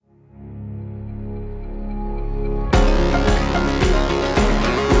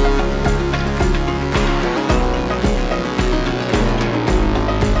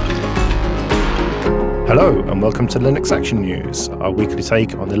Hello and welcome to Linux Action News, our weekly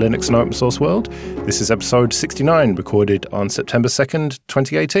take on the Linux and open source world. This is episode 69, recorded on September 2nd,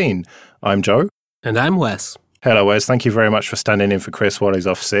 2018. I'm Joe. And I'm Wes. Hello, Wes. Thank you very much for standing in for Chris while he's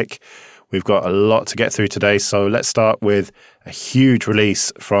off sick. We've got a lot to get through today, so let's start with a huge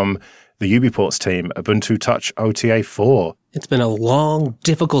release from the UbiPorts team, Ubuntu Touch OTA 4. It's been a long,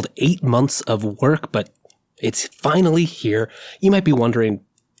 difficult 8 months of work, but it's finally here. You might be wondering,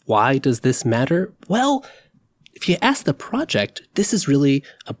 why does this matter? Well, if you ask the project, this is really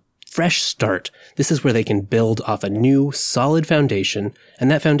a fresh start. This is where they can build off a new, solid foundation, and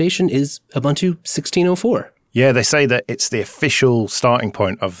that foundation is Ubuntu 16.04. Yeah, they say that it's the official starting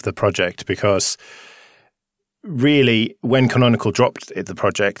point of the project because really, when Canonical dropped the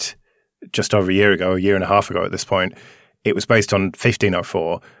project just over a year and a half ago at this point, it was based on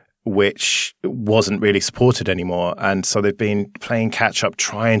 15.04, which wasn't really supported anymore. And so they've been playing catch up,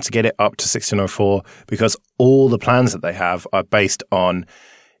 trying to get it up to 16.04 because all the plans that they have are based on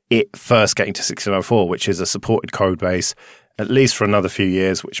it first getting to 16.04, which is a supported code base, at least for another few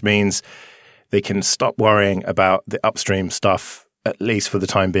years, which means they can stop worrying about the upstream stuff, at least for the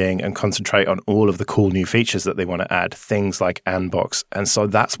time being, and concentrate on all of the cool new features that they want to add, things like Anbox. And so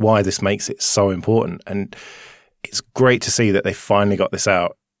that's why this makes it so important. And it's great to see that they finally got this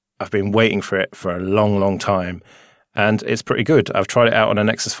out. I've been waiting for it for a long, long time, and it's pretty good. I've tried it out on a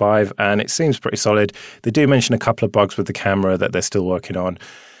Nexus 5, and it seems pretty solid. They do mention a couple of bugs with the camera that they're still working on,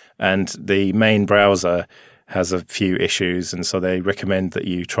 and the main browser has a few issues, and so they recommend that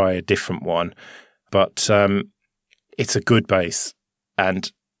you try a different one. But it's a good base,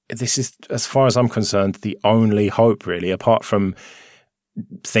 and this is, as far as I'm concerned, the only hope, really, apart from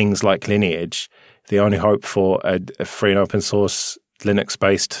things like Lineage, the only hope for a free and open source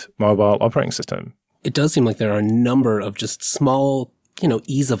Linux-based mobile operating system. It does seem like there are a number of just small,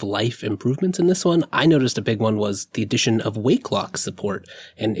 ease of life improvements in this one. I noticed a big one was the addition of wake lock support.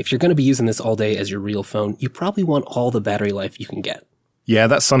 And if you're going to be using this all day as your real phone, you probably want all the battery life you can get. Yeah,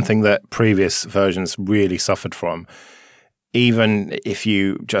 that's something that previous versions really suffered from. Even if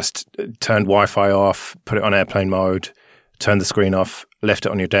you just turned Wi-Fi off, put it on airplane mode, turned the screen off, left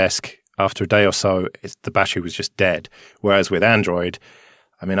it on your desk, after a day or so, the battery was just dead. Whereas with Android,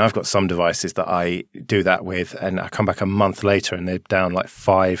 I've got some devices that I do that with, and I come back a month later and they're down like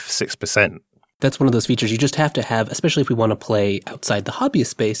 5-6%. That's one of those features you just have to have, especially if we want to play outside the hobbyist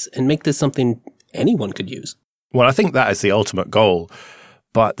space and make this something anyone could use. Well, I think that is the ultimate goal,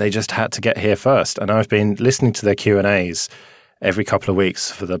 but they just had to get here first. And I've been listening to their Q&As every couple of weeks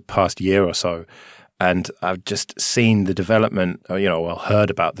for the past year or so. And I've just seen the development,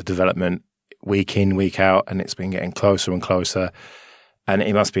 heard about the development week in, week out, and it's been getting closer and closer. And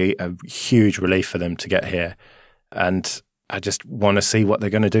it must be a huge relief for them to get here. And I just want to see what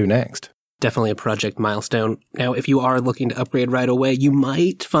they're going to do next. Definitely a project milestone. Now, if you are looking to upgrade right away, you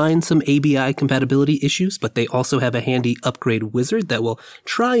might find some ABI compatibility issues, but they also have a handy upgrade wizard that will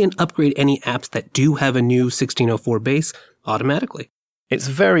try and upgrade any apps that do have a new 16.04 base automatically. It's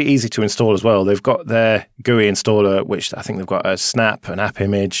very easy to install as well. They've got their GUI installer, which I think they've got a snap, an app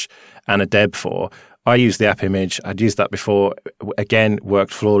image, and a deb for. I use the app image. I'd used that before. Again,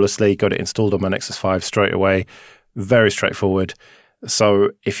 worked flawlessly. Got it installed on my Nexus 5 straight away. Very straightforward. So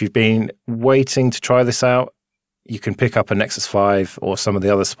if you've been waiting to try this out, you can pick up a Nexus 5 or some of the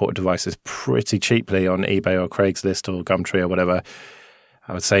other supported devices pretty cheaply on eBay or Craigslist or Gumtree or whatever.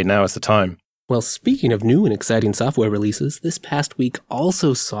 I would say now is the time. Well, speaking of new and exciting software releases, this past week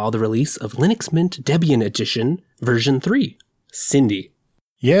also saw the release of Linux Mint Debian Edition version 3, Cindy.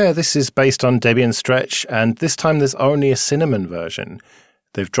 Yeah, this is based on Debian Stretch, and this time there's only a Cinnamon version.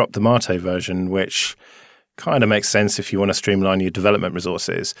 They've dropped the Mate version, which kind of makes sense if you want to streamline your development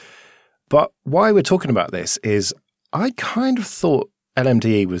resources. But why we're talking about this is I kind of thought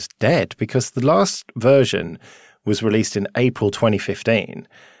LMDE was dead because the last version was released in April 2015.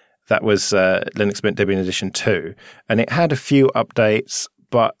 That was Linux Mint Debian Edition 2, and it had a few updates,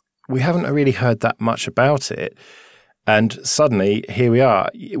 but we haven't really heard that much about it. And suddenly, here we are.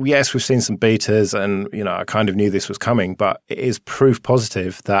 Yes, we've seen some betas, and I kind of knew this was coming, but it is proof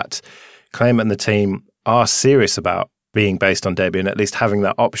positive that Clement and the team are serious about being based on Debian, at least having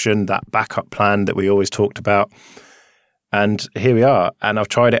that option, that backup plan that we always talked about. And here we are, and I've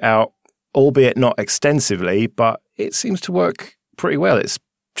tried it out, albeit not extensively, but it seems to work pretty well. It's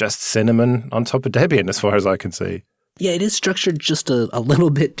just Cinnamon on top of Debian, as far as I can see. Yeah, it is structured just a little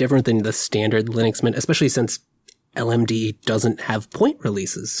bit different than the standard Linux Mint, especially since LMD doesn't have point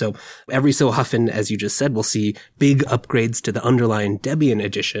releases. So every so often, as you just said, we'll see big upgrades to the underlying Debian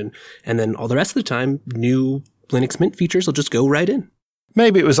edition, and then all the rest of the time, new Linux Mint features will just go right in.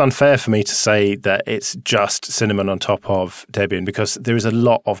 Maybe it was unfair for me to say that it's just Cinnamon on top of Debian, because there is a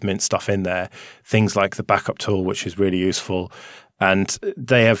lot of Mint stuff in there. Things like the backup tool, which is really useful. And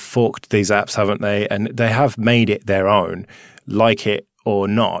they have forked these apps, haven't they? And they have made it their own, like it or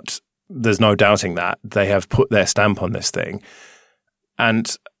not. There's no doubting that. They have put their stamp on this thing.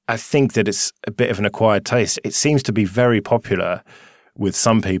 And I think that it's a bit of an acquired taste. It seems to be very popular with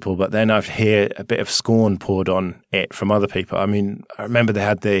some people, but then I hear a bit of scorn poured on it from other people. I mean, I remember they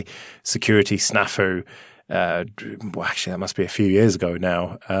had the security snafu. Well, actually, that must be a few years ago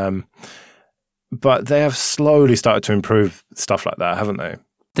now. But they have slowly started to improve stuff like that, haven't they?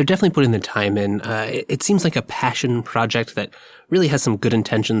 They're definitely putting the time in. It seems like a passion project that really has some good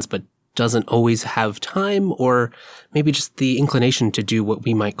intentions, but doesn't always have time or maybe just the inclination to do what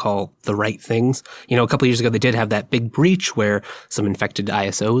we might call the right things. You know, a couple of years ago, they did have that big breach where some infected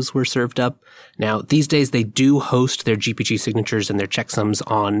ISOs were served up. Now, these days, they do host their GPG signatures and their checksums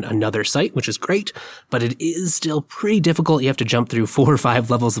on another site, which is great, but it is still pretty difficult. You have to jump through 4 or 5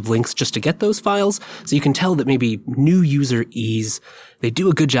 levels of links just to get those files. So you can tell that maybe new user ease, they do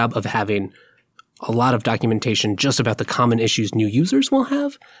a good job of having a lot of documentation just about the common issues new users will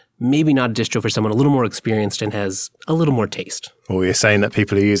have. Maybe not a distro for someone a little more experienced and has a little more taste. Well, you're saying that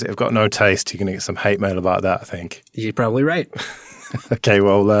people who use it have got no taste. You're going to get some hate mail about that, I think. You're probably right. Okay,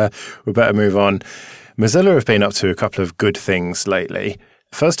 well, we better move on. Mozilla have been up to a couple of good things lately.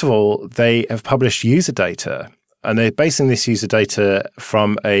 First of all, they have published user data, and they're basing this user data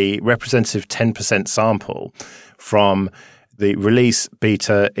from a representative 10% sample from the release,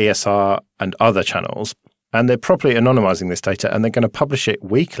 beta, ESR, and other channels. And they're properly anonymizing this data, and they're going to publish it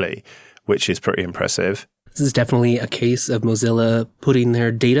weekly, which is pretty impressive. This is definitely a case of Mozilla putting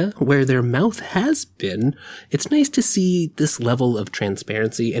their data where their mouth has been. It's nice to see this level of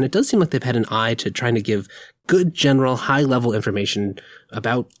transparency, and it does seem like they've had an eye to trying to give good general high-level information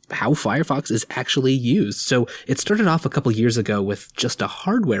about how Firefox is actually used. So it started off a couple years ago with just a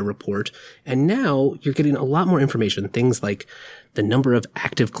hardware report, and now you're getting a lot more information, things like the number of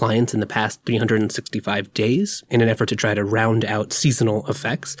active clients in the past 365 days in an effort to try to round out seasonal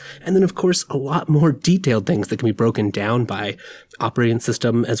effects. And then, of course, a lot more detailed things that can be broken down by operating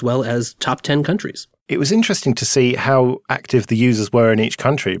system as well as top 10 countries. It was interesting to see how active the users were in each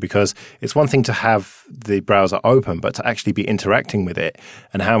country, because it's one thing to have the browser open, but to actually be interacting with it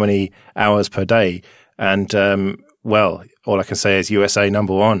and how many hours per day. And, well, all I can say is USA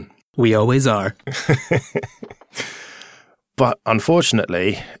number one. We always are. But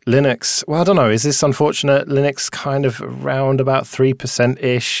unfortunately, Linux, well, I don't know, is this unfortunate? Linux kind of around about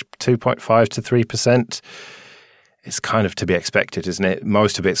 3%-ish, 2.5 to 3%. It's kind of to be expected, isn't it?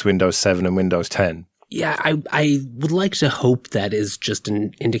 Most of it's Windows 7 and Windows 10. Yeah, I would like to hope that is just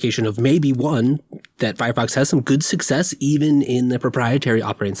an indication of maybe, one, that Firefox has some good success even in the proprietary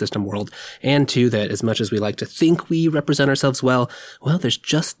operating system world, and two, that as much as we like to think we represent ourselves well, there's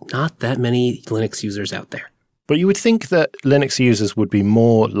just not that many Linux users out there. But you would think that Linux users would be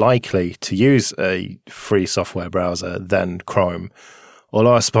more likely to use a free software browser than Chrome.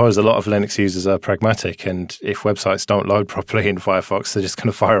 Although I suppose a lot of Linux users are pragmatic, and if websites don't load properly in Firefox, they're just going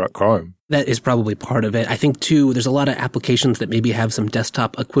to fire up Chrome. That is probably part of it. I think, too, there's a lot of applications that maybe have some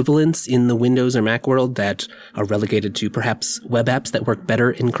desktop equivalents in the Windows or Mac world that are relegated to perhaps web apps that work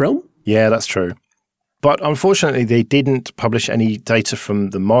better in Chrome. Yeah, that's true. But unfortunately, they didn't publish any data from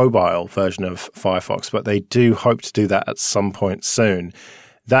the mobile version of Firefox, but they do hope to do that at some point soon.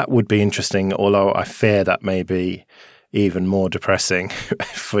 That would be interesting, although I fear that may be even more depressing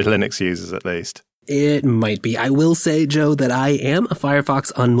for Linux users, at least. It might be. I will say, Joe, that I am a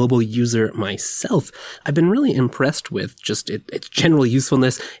Firefox on mobile user myself. I've been really impressed with just its general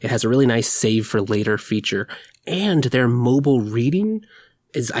usefulness. It has a really nice save for later feature, and their mobile reading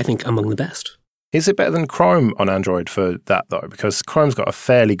is, I think, among the best. Is it better than Chrome on Android for that, though? Because Chrome's got a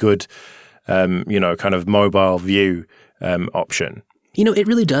fairly good, kind of mobile view option. You know, it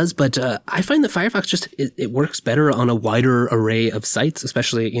really does, but I find that Firefox just, it works better on a wider array of sites,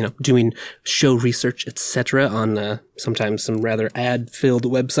 especially, doing show research, etc. on sometimes some rather ad-filled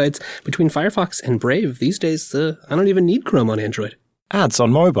websites. Between Firefox and Brave, these days, I don't even need Chrome on Android. Ads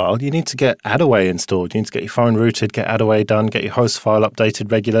on mobile, you need to get Adaway installed. You need to get your phone rooted, get Adaway done, get your host file updated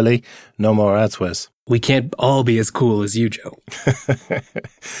regularly. No more ads, Wes. We can't all be as cool as you, Joe.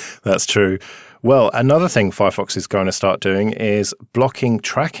 That's true. Well, another thing Firefox is going to start doing is blocking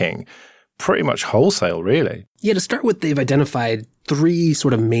tracking. pretty much wholesale, really. Yeah, to start with, they've identified 3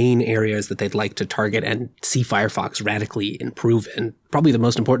 sort of main areas that they'd like to target and see Firefox radically improve in. Probably the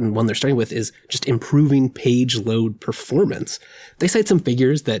most important one they're starting with is just improving page load performance. They cite some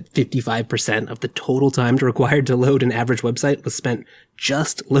figures that 55% of the total time required to load an average website was spent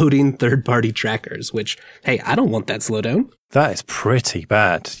just loading third-party trackers, which, hey, I don't want that slowdown. That is pretty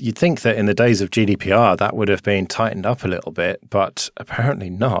bad. You'd think that in the days of GDPR, that would have been tightened up a little bit, but apparently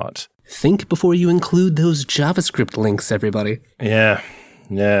not. Think before you include those JavaScript links, everybody. Yeah,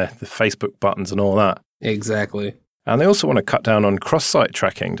 the Facebook buttons and all that. Exactly. And they also want to cut down on cross-site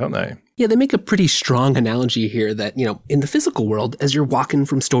tracking, don't they? Yeah, they make a pretty strong analogy here that, in the physical world, as you're walking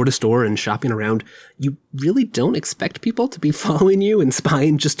from store to store and shopping around, you really don't expect people to be following you and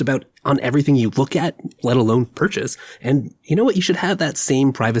spying just about on everything you look at, let alone purchase. And you know what? You should have that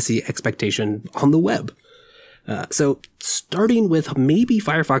same privacy expectation on the web. So starting with maybe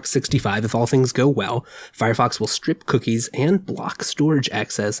Firefox 65, if all things go well, Firefox will strip cookies and block storage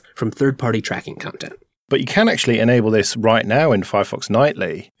access from third-party tracking content. But you can actually enable this right now in Firefox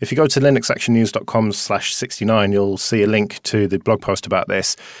Nightly. If you go to linuxactionnews.com/69, you'll see a link to the blog post about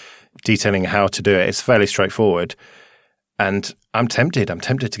this, detailing how to do it. It's fairly straightforward. And I'm tempted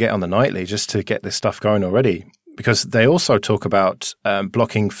to get on the Nightly just to get this stuff going already, because they also talk about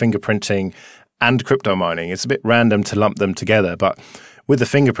blocking fingerprinting and crypto mining. It's a bit random to lump them together, but with the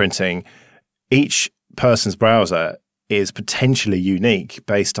fingerprinting, each person's browser is potentially unique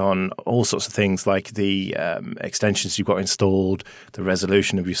based on all sorts of things like the extensions you've got installed, the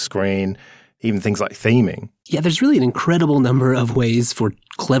resolution of your screen, even things like theming. Yeah, there's really an incredible number of ways for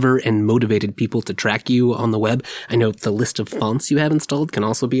clever and motivated people to track you on the web. I know the list of fonts you have installed can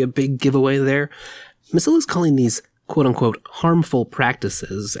also be a big giveaway there. Mozilla's calling these quote-unquote harmful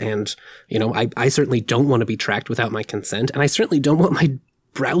practices, and, I certainly don't want to be tracked without my consent, and I certainly don't want my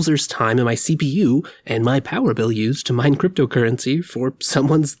browser's time and my CPU and my power bill used to mine cryptocurrency for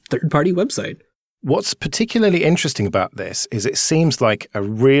someone's third-party website. What's particularly interesting about this is it seems like a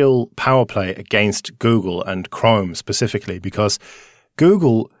real power play against Google and Chrome specifically, because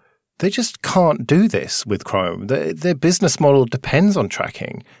Google, they just can't do this with Chrome. Their business model depends on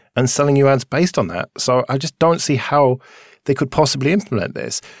tracking and selling you ads based on that. So I just don't see how they could possibly implement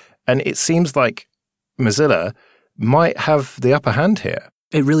this. And it seems like Mozilla might have the upper hand here.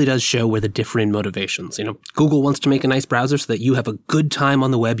 It really does show where the differing motivations. Google wants to make a nice browser so that you have a good time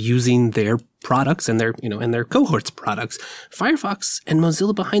on the web using their products and their, and their cohorts products. Firefox and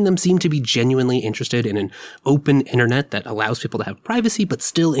Mozilla behind them seem to be genuinely interested in an open internet that allows people to have privacy but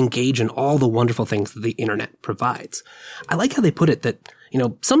still engage in all the wonderful things that the internet provides. I like how they put it that,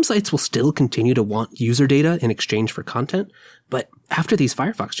 some sites will still continue to want user data in exchange for content, but after these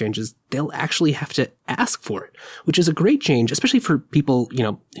Firefox changes, they'll actually have to ask for it, which is a great change, especially for people,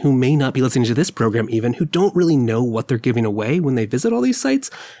 who may not be listening to this program even, who don't really know what they're giving away when they visit all these sites.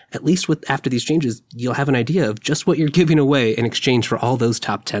 At least after these changes, you'll have an idea of just what you're giving away in exchange for all those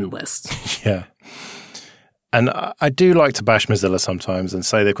top 10 lists. Yeah. And I do like to bash Mozilla sometimes and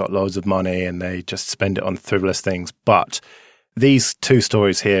say they've got loads of money and they just spend it on frivolous things. But these 2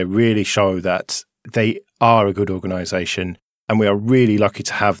 stories here really show that they are a good organization, and we are really lucky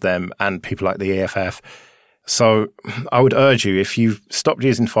to have them and people like the EFF. So I would urge you, if you've stopped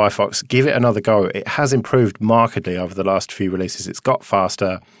using Firefox, give it another go. It has improved markedly over the last few releases. It's got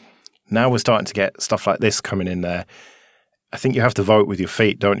faster. Now we're starting to get stuff like this coming in there. I think you have to vote with your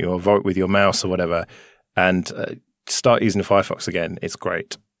feet, don't you? Or vote with your mouse or whatever, and start using Firefox again. It's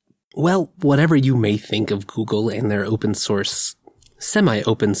great. Well, whatever you may think of Google and their open source,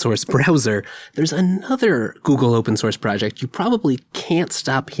 semi-open source browser, there's another Google open source project you probably can't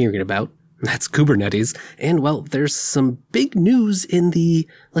stop hearing about. That's Kubernetes. And, well, there's some big news in the,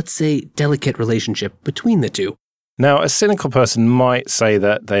 let's say, delicate relationship between the two. Now, a cynical person might say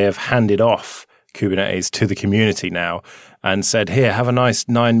that they have handed off Kubernetes to the community now and said, here, have a nice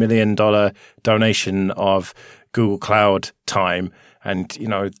 $9 million donation of Google Cloud time and,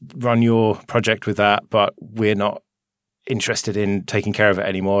 run your project with that, but we're not interested in taking care of it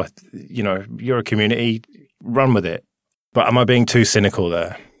anymore. You're a community, run with it. But am I being too cynical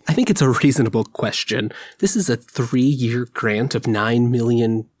there? I think it's a reasonable question. This is a 3-year grant of $9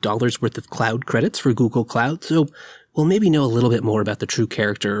 million worth of cloud credits for Google Cloud, so we'll maybe know a little bit more about the true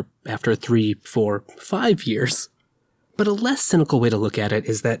character after 3, 4, 5 years. But a less cynical way to look at it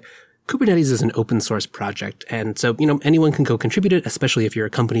is that Kubernetes is an open source project, and so, anyone can go contribute it, especially if you're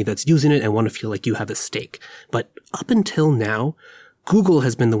a company that's using it and want to feel like you have a stake. But up until now, Google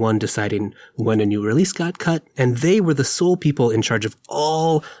has been the one deciding when a new release got cut, and they were the sole people in charge of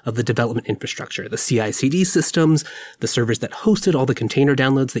all of the development infrastructure, the CI/CD systems, the servers that hosted all the container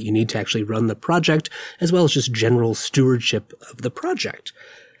downloads that you need to actually run the project, as well as just general stewardship of the project.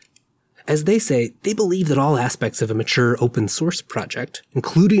 As they say, they believe that all aspects of a mature open source project,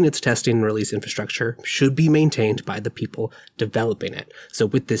 including its testing and release infrastructure, should be maintained by the people developing it. So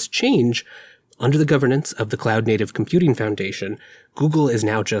with this change, under the governance of the Cloud Native Computing Foundation, Google is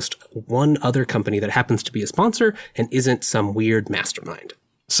now just one other company that happens to be a sponsor and isn't some weird mastermind.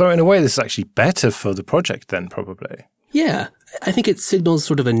 So in a way, this is actually better for the project then, probably. Yeah, I think it signals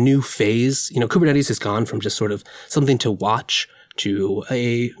sort of a new phase. Kubernetes has gone from just sort of something to watch to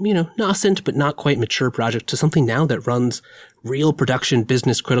a, nascent but not quite mature project to something now that runs real production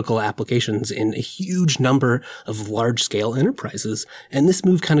business critical applications in a huge number of large scale enterprises. And this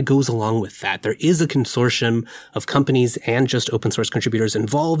move kind of goes along with that. There is a consortium of companies and just open source contributors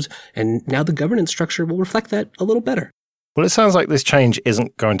involved. And now the governance structure will reflect that a little better. Well, it sounds like this change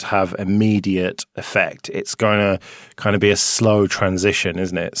isn't going to have immediate effect. It's going to kind of be a slow transition,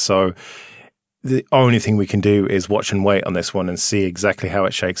 isn't it? So the only thing we can do is watch and wait on this one and see exactly how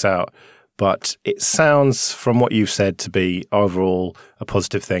it shakes out. But it sounds, from what you've said, to be overall a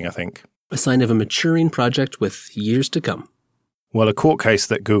positive thing, I think. A sign of a maturing project with years to come. Well, a court case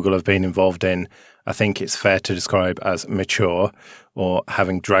that Google have been involved in, I think it's fair to describe as mature or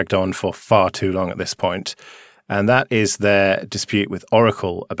having dragged on for far too long at this point. And that is their dispute with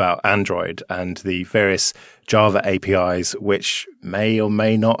Oracle about Android and the various Java APIs, which may or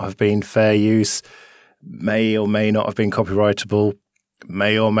may not have been fair use, may or may not have been copyrightable,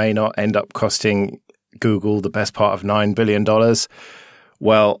 may or may not end up costing Google the best part of $9 billion.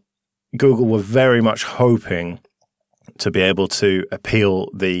 Well, Google were very much hoping to be able to appeal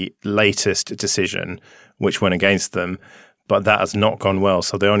the latest decision, which went against them, but that has not gone well.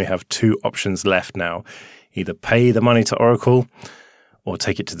 So they only have two options left now. Either pay the money to Oracle or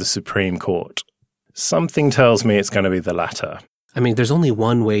take it to the Supreme Court. Something tells me it's going to be the latter. I mean, there's only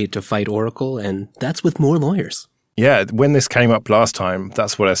one way to fight Oracle, and that's with more lawyers. Yeah, when this came up last time,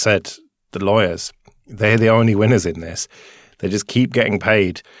 that's what I said. The lawyers, they're the only winners in this. They just keep getting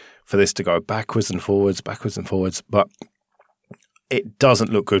paid for this to go backwards and forwards. But it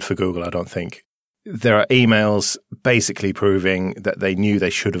doesn't look good for Google, I don't think. There are emails basically proving that they knew they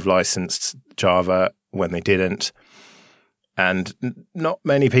should have licensed Java when they didn't. And not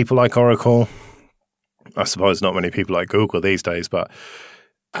many people like Oracle. I suppose not many people like Google these days, but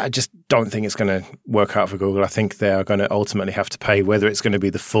I just don't think it's going to work out for Google. I think they are going to ultimately have to pay, whether it's going to be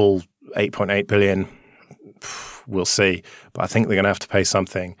the full $8.8 billion, we'll see. But I think they're going to have to pay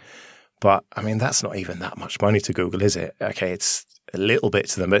something. But, I mean, that's not even that much money to Google, is it? Okay, it's a little bit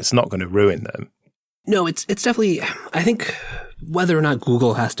to them, but it's not going to ruin them. No, it's definitely, I think whether or not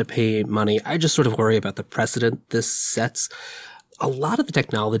Google has to pay money, I just sort of worry about the precedent this sets. A lot of the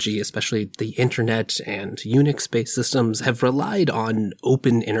technology, especially the internet and Unix-based systems, have relied on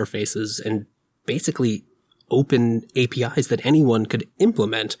open interfaces and basically open APIs that anyone could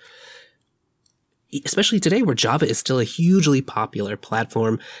implement. Especially today where Java is still a hugely popular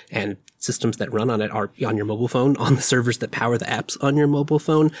platform and systems that run on it are on your mobile phone, on the servers that power the apps on your mobile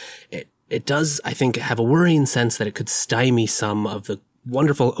phone. It does, I think, have a worrying sense that it could stymie some of the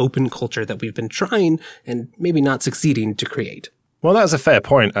wonderful open culture that we've been trying and maybe not succeeding to create. Well, that's a fair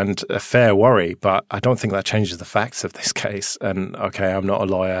point and a fair worry, but I don't think that changes the facts of this case. And okay, I'm not a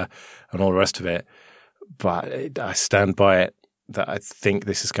lawyer and all the rest of it, but I stand by it that I think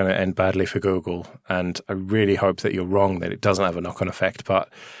this is going to end badly for Google. And I really hope that you're wrong, that it doesn't have a knock-on effect, but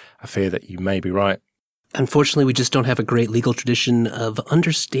I fear that you may be right. Unfortunately, we just don't have a great legal tradition of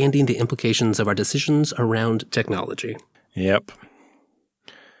understanding the implications of our decisions around technology. Yep.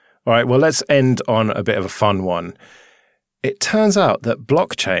 All right, well, let's end on a bit of a fun one. It turns out that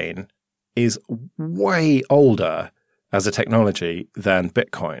blockchain is way older as a technology than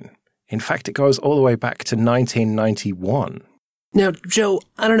Bitcoin. In fact, it goes all the way back to 1991. Now, Joe,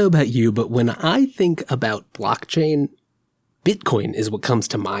 I don't know about you, but when I think about blockchain, Bitcoin is what comes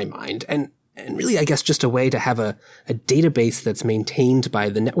to my mind. And really, I guess, just a way to have a database that's maintained by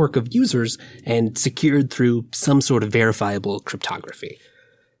the network of users and secured through some sort of verifiable cryptography.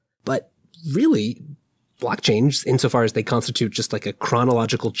 But really, blockchains, insofar as they constitute just like a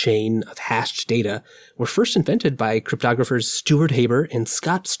chronological chain of hashed data, were first invented by cryptographers Stuart Haber and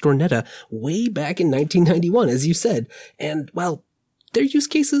Scott Stornetta way back in 1991, as you said. And, well, their use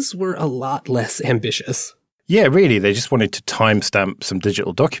cases were a lot less ambitious. Yeah, really. They just wanted to timestamp some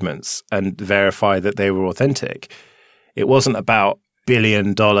digital documents and verify that they were authentic. It wasn't about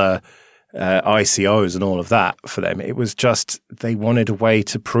billion-dollar ICOs and all of that for them. It was just they wanted a way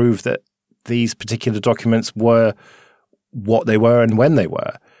to prove that these particular documents were what they were and when they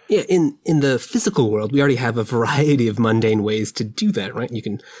were. Yeah, in the physical world, we already have a variety of mundane ways to do that, right? You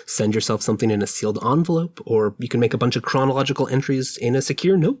can send yourself something in a sealed envelope, or you can make a bunch of chronological entries in a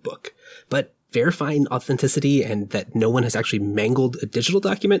secure notebook. But verifying authenticity and that no one has actually mangled a digital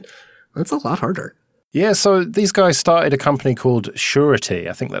document, that's a lot harder. Yeah, so these guys started a company called Surety,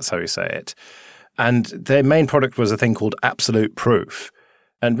 I think that's how you say it. And their main product was a thing called Absolute Proof.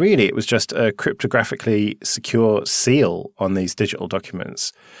 And really, it was just a cryptographically secure seal on these digital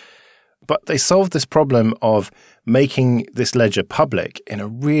documents. But they solved this problem of making this ledger public in a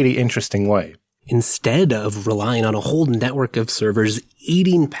really interesting way. Instead of relying on a whole network of servers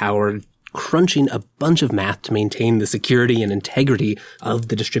eating power, crunching a bunch of math to maintain the security and integrity of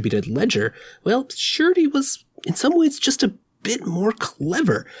the distributed ledger, well, Surety was in some ways just a bit more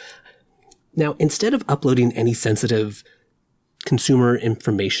clever. Now, instead of uploading any sensitive consumer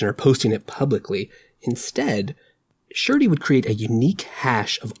information or posting it publicly, instead, Surety would create a unique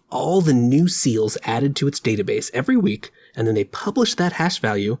hash of all the new seals added to its database every week, and then they publish that hash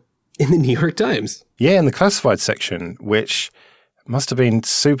value in the New York Times. Yeah, in the classified section, which must have been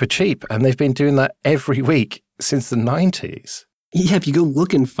super cheap, and they've been doing that every week since the 90s. Yeah, if you go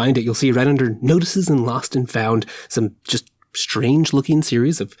look and find it, you'll see right under Notices and Lost and Found some just strange-looking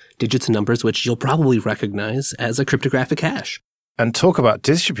series of digits and numbers, which you'll probably recognize as a cryptographic hash. And talk about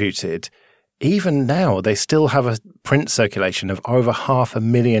distributed, even now they still have a print circulation of over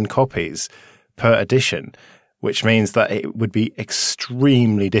 500,000 copies per edition, which means that it would be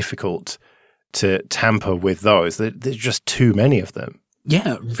extremely difficult to tamper with those. There's just too many of them.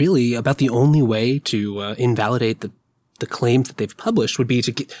 Yeah, really, about the only way to invalidate the claims that they've published would be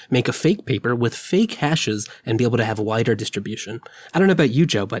to make a fake paper with fake hashes and be able to have wider distribution. I don't know about you,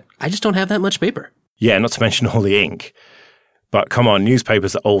 Joe, but I just don't have that much paper. Yeah, not to mention all the ink. But come on,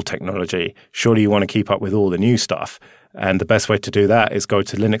 newspapers are old technology. Surely you want to keep up with all the new stuff. And the best way to do that is go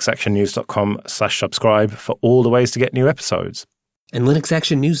to linuxactionnews.com/subscribe for all the ways to get new episodes. And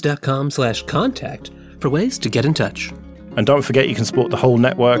linuxactionnews.com/contact for ways to get in touch. And don't forget you can support the whole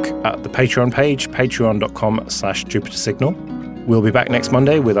network at the Patreon page, patreon.com/JupiterSignal. We'll be back next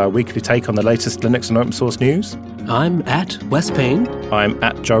Monday with our weekly take on the latest Linux and open source news. I'm at Wes Payne. I'm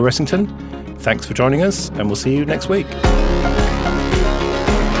at Joe Ressington. Thanks for joining us, and we'll see you next week.